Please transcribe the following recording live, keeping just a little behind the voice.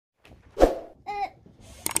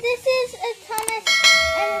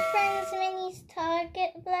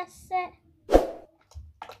Blast set.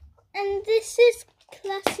 And this is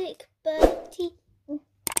classic Bertie.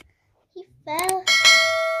 He fell.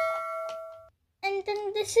 And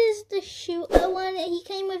then this is the shooter one. He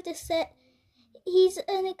came with the set. He's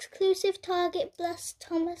an exclusive target Blast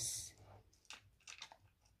Thomas.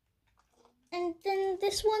 And then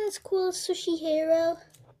this one's called Sushi Hero.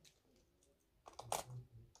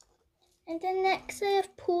 And then next I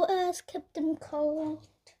have Porter as Captain Cold.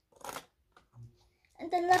 And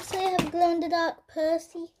then lastly I have Glow in the Dark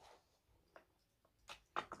Percy.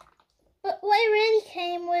 But what I really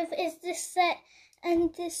came with is this set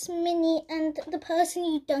and this mini and the person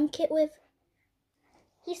you dunk it with.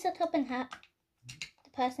 He's the top and hat. The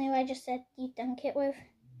person who I just said you dunk it with.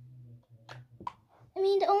 I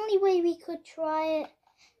mean, the only way we could try it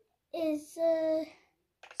is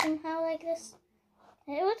somehow like this.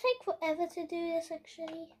 It would take forever to do this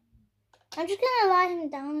actually. I'm just gonna lie him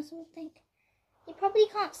down or something. You probably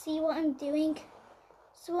can't see what I'm doing.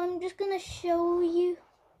 So I'm just gonna show you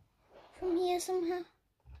from here somehow.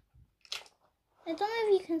 I don't know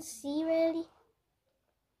if you can see really.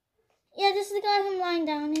 Yeah, this is the guy who I'm lying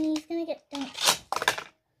down and he's gonna get dunked.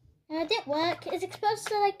 It didn't work. It's supposed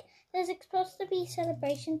to like, there's supposed to be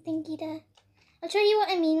celebration thingy there. I'll show you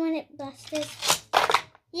what I mean when it blasted.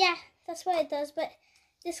 Yeah, that's what it does, but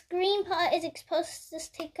this green part is supposed to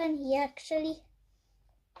stick on here actually.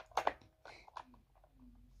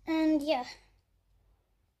 And yeah.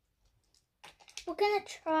 We're gonna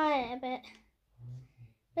try it a bit.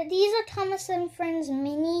 But these are Thomas and Friends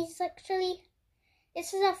minis actually.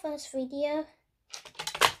 This is our first video.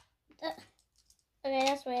 Okay,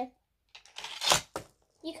 that's weird.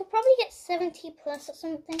 You could probably get 70 plus or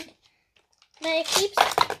something. But it keeps...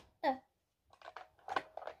 Oh.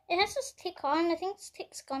 It has to stick on. I think the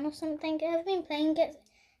stick's gone or something. I've been playing it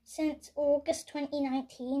since August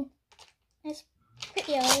 2019. It's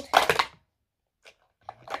pretty old.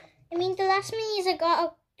 I mean, the last minis I got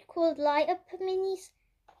are called Light Up minis.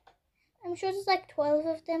 I'm sure there's like 12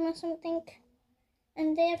 of them or something.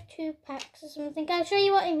 And they have 2 packs or something. I'll show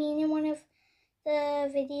you what I mean in one of the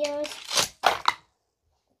videos.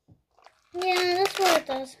 Yeah, that's what it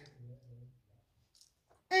does.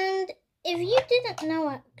 And if you didn't know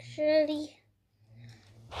actually,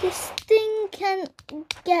 this thing can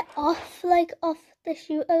get off, like off the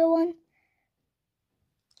shooter one.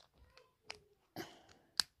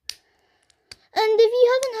 And if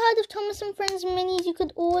you haven't heard of Thomas and Friends minis, you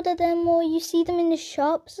could order them or you see them in the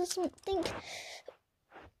shops or something.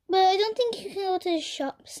 But I don't think you can go to the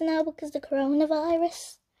shops now because of the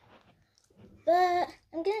coronavirus. But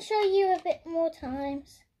I'm going to show you a bit more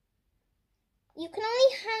times. You can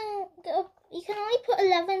only put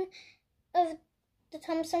 11 of the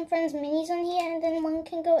Thomas and Friends minis on here, and then one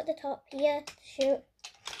can go at the top here to shoot.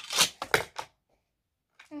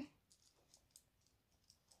 I'm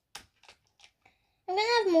going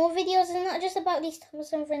to have more videos. It's not just about these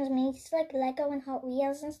Thomas and Friends minis. It's like Lego and Hot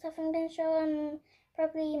Wheels and stuff. I'm going to show them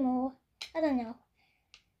probably more. I don't know.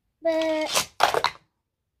 But,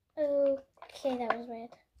 okay, that was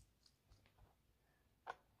weird.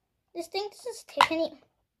 This thing doesn't stick any.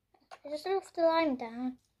 I just have to lie him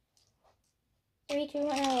down. 3, 2, 1,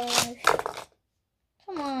 oh,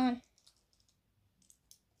 come on.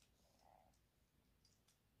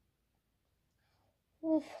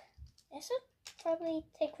 Oof. This will probably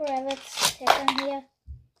take forever to stick on here.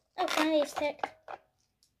 Oh, finally it's sticked.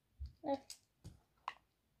 Look.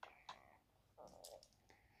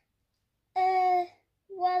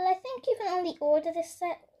 Well, I think you can only order this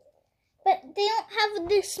set. But they don't have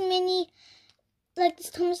this mini, like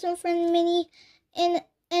this Thomas and Friends mini, in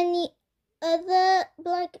any other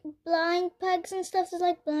like blind bags and stuff. There's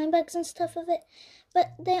like blind bags and stuff of it.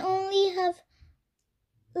 But they only have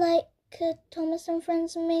like Thomas and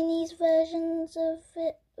Friends minis versions of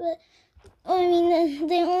it. But, I mean,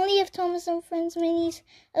 they only have Thomas and Friends minis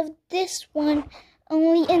of this one,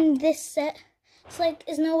 only in this set. It's like,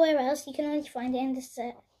 there's nowhere else. You can only find it in this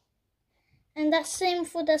set. And that's the same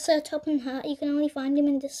for the top and hat. You can only find him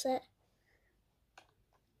in this set.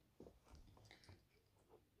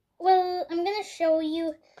 Well, I'm going to show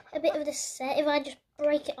you a bit of the set if I just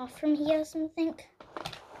break it off from here or something.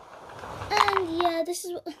 And yeah, this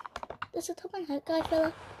is a top and hat guy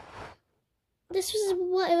fella. This is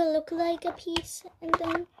what it will look like, a piece. And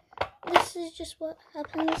then this is just what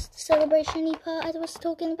happens, the celebration-y part I was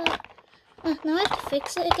talking about. Now I have to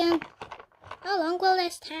fix it again. How long will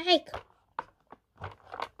this take?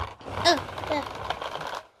 Oh, there.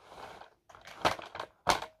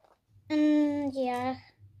 And yeah,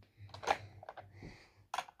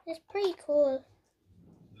 it's pretty cool.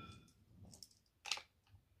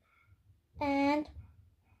 And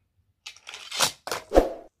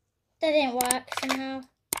That didn't work somehow.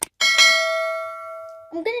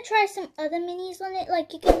 I'm gonna try some other minis on it.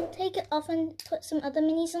 Like, you can take it off and put some other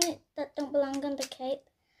minis on it that don't belong on the cape.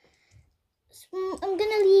 So, I'm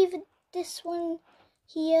gonna leave this one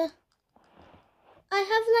here. I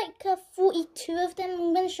have like 42 of them.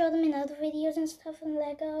 I'm gonna show them in other videos and stuff on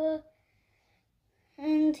Lego.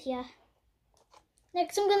 And yeah.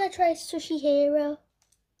 Next I'm gonna try Sushi Hero.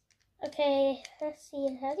 Okay, let's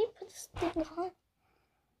see. How do you put this thing on?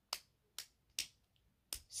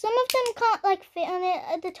 Some of them can't like fit on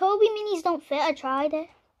it. The Toby minis don't fit. I tried it.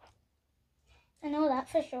 I know that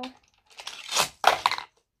for sure.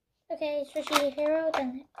 Okay, Sushi Hero,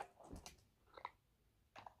 done it.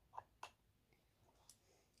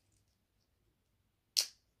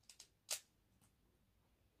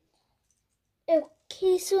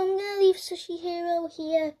 Okay, so I'm gonna leave Sushi Hero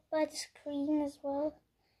here by the screen as well.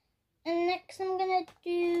 And next I'm gonna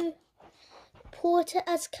do Porter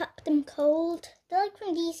as Captain Cold. They're like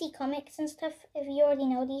from DC Comics and stuff, if you already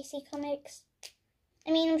know DC Comics.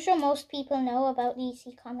 I mean, I'm sure most people know about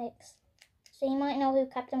DC Comics. So you might know who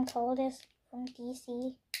Captain Cold is from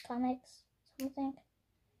DC Comics, something.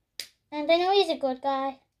 And I know he's a good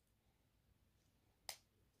guy.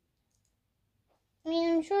 I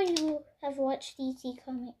mean, I'm sure you have watched DC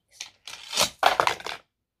Comics.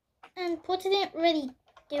 And Porter didn't really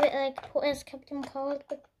do it like Porter as Captain Cold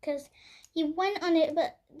because he went on it,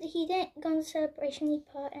 but he didn't go on the celebration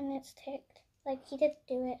part and it's ticked. Like, he did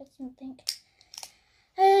do it or something.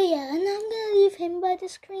 Oh yeah, and I'm gonna leave him by the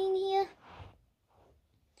screen here.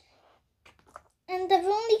 And I've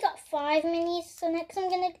only got 5 minis, so next I'm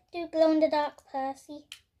gonna do Glow in the Dark Percy.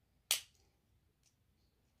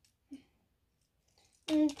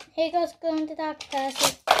 And here goes Glow in the Dark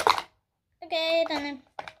Percy. Okay, done him.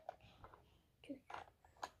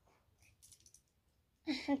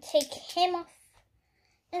 And take him off.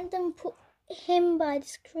 And then put him by the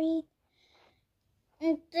screen.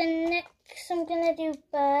 And then next I'm gonna do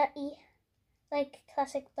Bertie. Like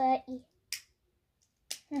classic Bertie.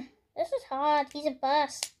 This is hard. He's a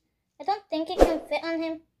bus. I don't think it can fit on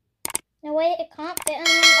him. No way, it can't fit on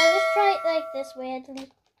him. I'll just try it like this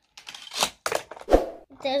weirdly.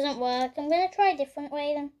 It doesn't work. I'm gonna try a different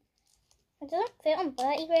way then. It doesn't fit on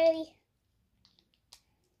Bertie really.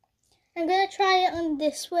 I'm gonna try it on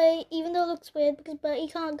this way, even though it looks weird because Bertie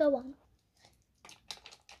can't go on.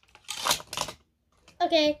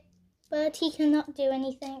 Okay, Bertie cannot do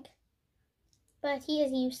anything. Bertie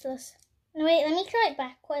is useless. No, wait, let me try it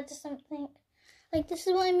backwards or something. Like, this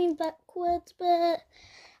is what I mean backwards, but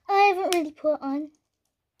I haven't really put it on.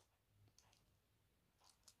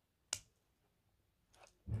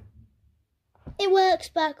 It works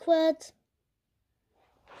backwards.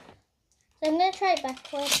 So I'm going to try it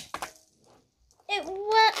backwards. It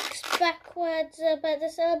works backwards, but the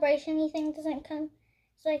celebration-y thing doesn't come.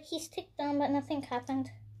 It's like he's ticked on, but nothing happened.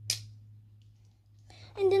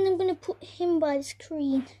 And then I'm going to put him by the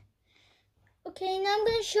screen. Okay, now I'm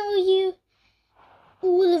going to show you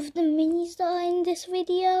all of the minis that are in this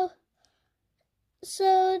video.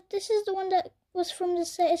 So this is the one that was from the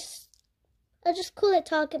set. I'll just call it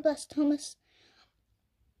Target Blast Thomas.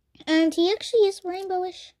 And he actually is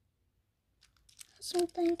rainbowish.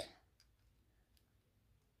 Something.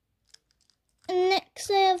 And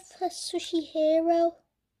next I have a Sushi Hero.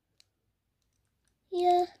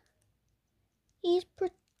 Yeah. He's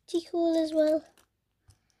pretty cool as well.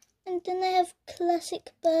 And then I have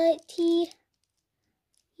Classic Bertie.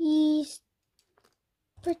 He's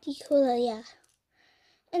pretty cool, yeah.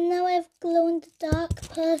 And now I have Glow in the Dark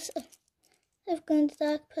Percy. I have Glow in the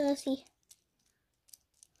Dark Percy.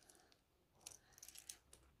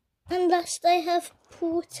 And last I have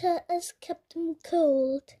Porter as Captain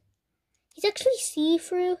Cold. He's actually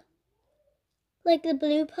see-through. Like the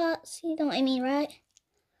blue parts, you know what I mean, right?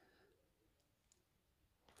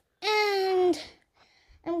 And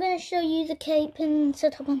I'm going to show you the cape and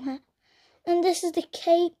set up on that. And this is the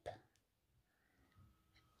cape.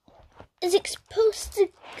 Is it supposed to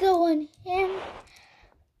go on him?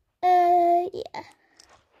 Yeah.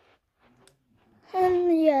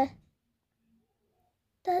 Yeah.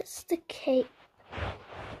 That's the cape.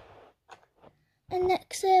 And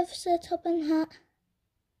next I have set up and hat.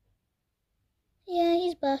 Yeah,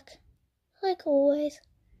 he's back. Like always.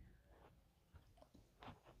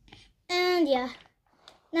 And yeah.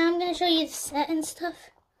 Now I'm going to show you the set and stuff.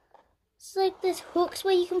 It's like there's hooks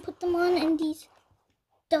where you can put them on and these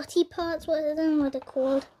dotty parts, I don't know what they're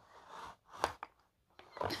called.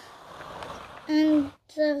 And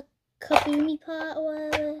the kaboomy part or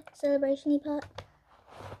whatever, celebration-y part.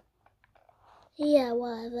 Yeah,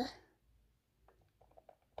 whatever.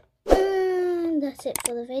 And And that's it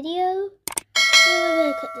for the video. We're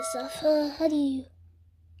gonna cut this off. How do you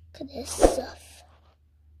cut this off?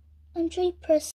 I'm trying to press